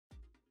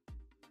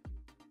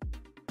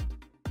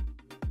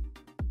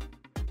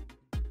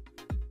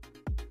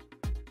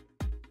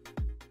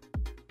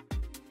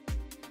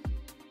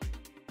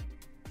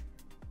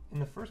In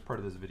the first part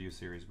of this video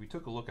series, we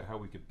took a look at how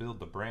we could build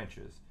the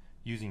branches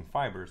using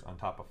fibers on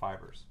top of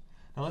fibers.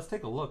 Now let's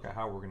take a look at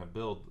how we're going to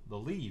build the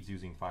leaves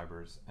using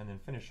fibers and then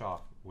finish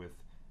off with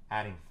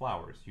adding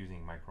flowers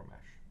using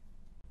FiberMesh.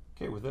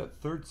 Okay, with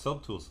that third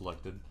subtool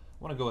selected,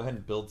 I want to go ahead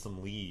and build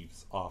some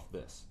leaves off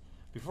this.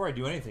 Before I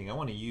do anything, I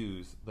want to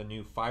use the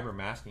new fiber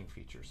masking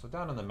feature. So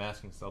down in the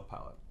masking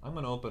subpalette, I'm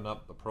going to open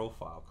up the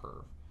profile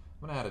curve.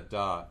 I'm going to add a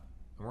dot,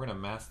 and we're going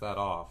to mask that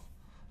off.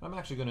 And I'm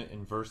actually going to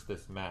inverse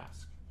this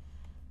mask.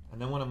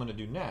 And then what I'm going to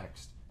do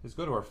next is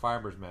go to our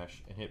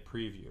FiberMesh and hit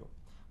preview.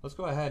 Let's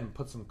go ahead and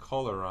put some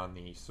color on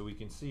these so we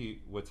can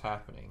see what's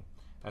happening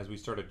as we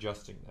start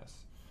adjusting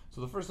this.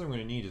 So the first thing we're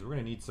going to need is we're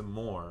going to need some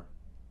more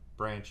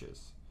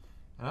branches.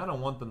 And I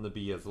don't want them to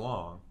be as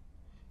long.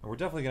 And we're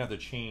definitely going to have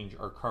to change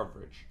our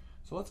coverage.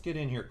 So let's get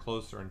in here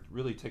closer and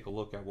really take a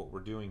look at what we're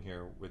doing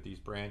here with these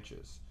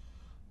branches.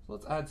 So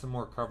let's add some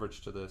more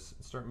coverage to this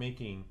and start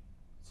making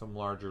some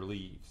larger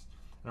leaves.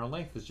 And our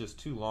length is just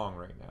too long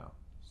right now.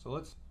 So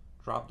let's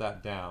drop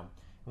that down.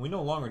 And we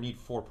no longer need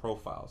 4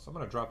 profiles. So I'm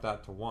going to drop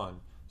that to 1.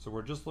 So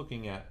we're just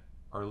looking at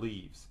our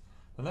leaves.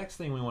 The next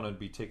thing we want to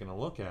be taking a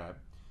look at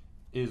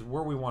is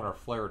where we want our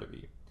flare to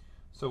be.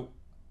 So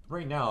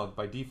right now,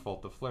 by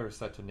default, the flare is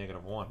set to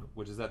 -1,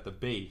 which is at the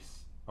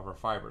base of our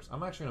fibers.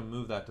 I'm actually going to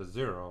move that to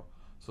 0,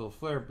 so the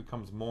flare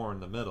becomes more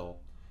in the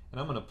middle. And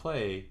I'm going to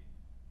play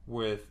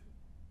with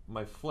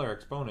my flare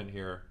exponent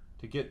here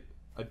to get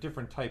a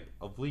different type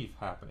of leaf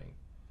happening.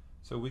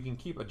 So we can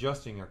keep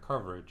adjusting our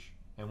coverage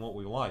and what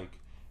we like.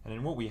 And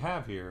then what we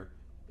have here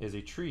is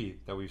a tree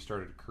that we've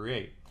started to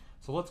create.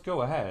 So let's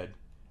go ahead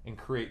and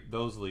create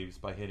those leaves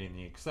by hitting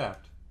the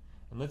accept.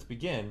 And let's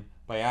begin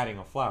by adding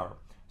a flower.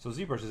 So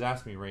ZBrush is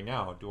asking me right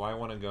now, do I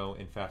want to go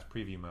in fast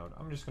preview mode?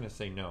 I'm just going to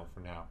say no for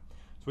now.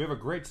 So we have a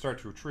great start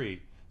to a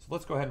tree. So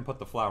let's go ahead and put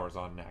the flowers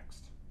on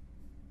next.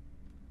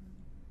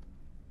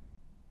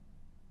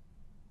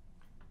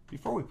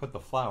 Before we put the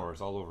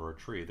flowers all over a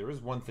tree, there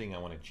is one thing I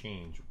want to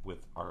change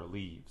with our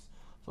leaves.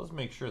 So let's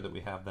make sure that we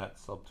have that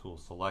subtool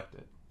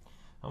selected.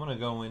 I'm going to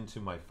go into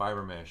my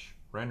FiberMesh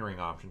rendering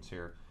options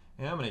here,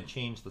 and I'm going to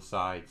change the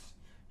sides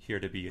here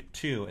to be a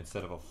 2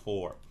 instead of a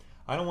 4.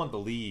 I don't want the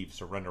leaves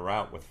to render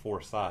out with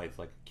 4 sides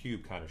like a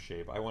cube kind of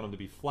shape. I want them to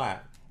be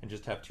flat and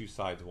just have 2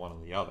 sides, one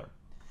on the other.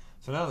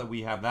 So now that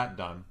we have that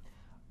done,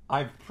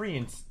 I've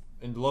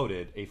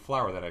pre-loaded a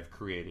flower that I've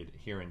created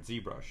here in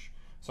ZBrush.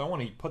 So I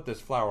want to put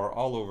this flower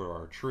all over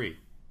our tree.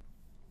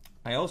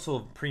 I also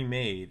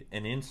pre-made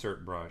an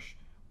insert brush,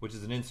 which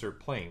is an insert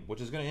plane,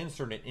 which is going to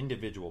insert an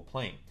individual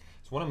plane.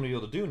 So what I'm going to be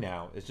able to do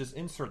now is just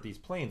insert these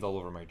planes all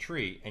over my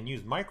tree and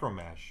use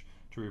FiberMesh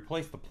to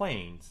replace the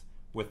planes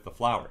with the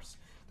flowers.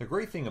 The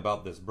great thing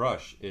about this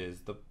brush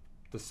is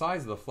the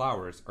size of the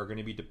flowers are going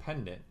to be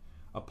dependent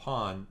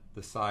upon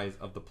the size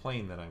of the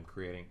plane that I'm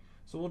creating.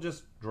 So we'll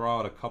just draw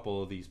out a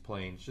couple of these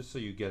planes just so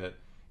you get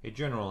a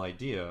general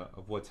idea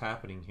of what's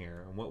happening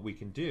here and what we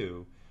can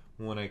do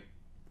when I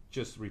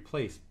just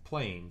replace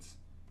planes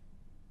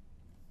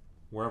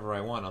wherever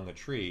I want on the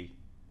tree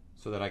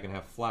so that I can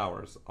have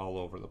flowers all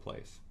over the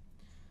place.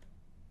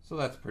 So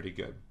that's pretty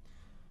good.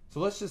 So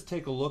let's just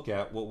take a look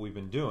at what we've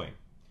been doing.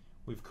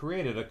 We've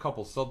created a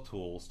couple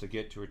subtools to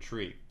get to a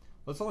tree.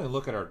 Let's only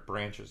look at our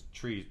branches,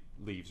 tree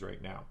leaves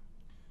right now.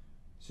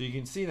 So you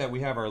can see that we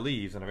have our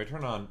leaves, and if I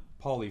turn on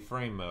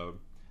polyframe mode,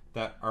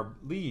 that our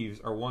leaves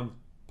are one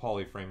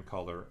polyframe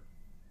color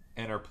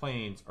and our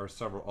planes are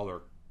several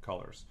other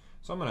colors.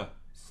 So I'm going to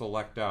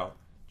select out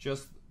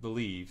just the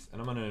leaves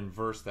and I'm going to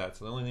inverse that,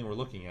 so the only thing we're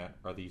looking at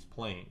are these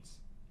planes.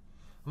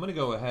 I'm going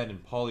to go ahead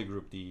and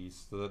polygroup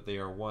these so that they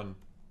are one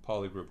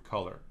polygroup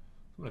color.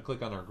 I'm going to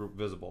click on our group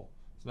visible.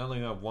 So now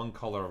we have one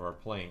color of our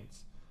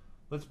planes.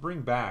 Let's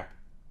bring back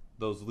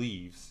those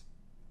leaves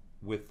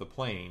with the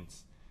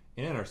planes,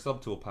 and in our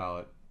subtool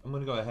palette I'm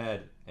going to go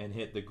ahead and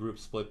hit the group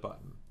split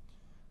button.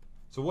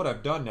 So what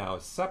I've done now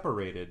is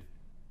separated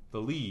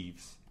the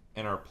leaves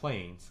and our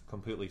planes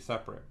completely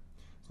separate.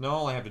 So now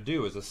all I have to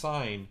do is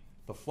assign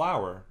the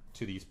flower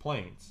to these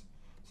planes.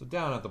 So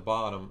down at the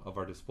bottom of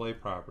our display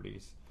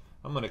properties,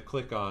 I'm going to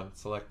click on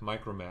select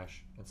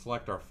FiberMesh and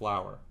select our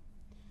flower.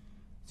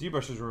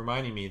 ZBrush is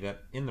reminding me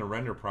that in the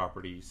render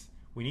properties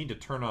we need to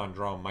turn on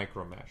draw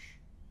FiberMesh.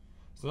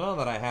 So now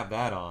that I have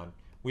that on,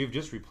 we've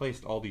just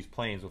replaced all these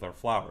planes with our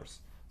flowers.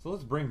 So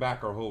let's bring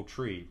back our whole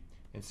tree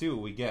and see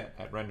what we get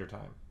at render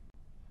time.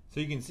 So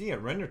you can see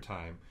at render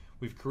time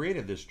we've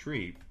created this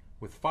tree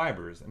with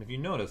fibers, and if you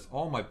notice,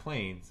 all my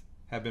planes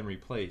have been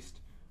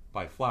replaced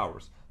by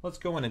flowers. Let's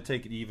go in and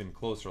take an even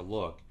closer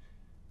look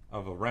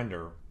of a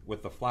render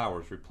with the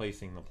flowers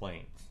replacing the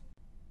planes.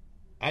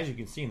 As you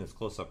can see in this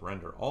close-up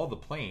render, all the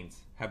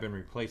planes have been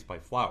replaced by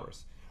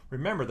flowers.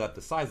 Remember that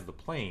the size of the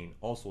plane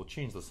also will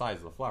change the size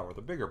of the flower.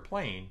 The bigger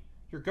plane,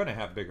 you're going to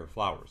have bigger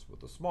flowers. With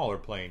the smaller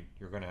plane,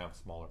 you're going to have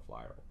smaller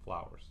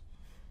flowers.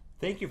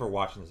 Thank you for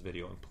watching this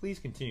video, and please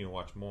continue to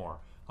watch more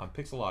on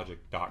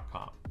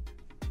pixelogic.com.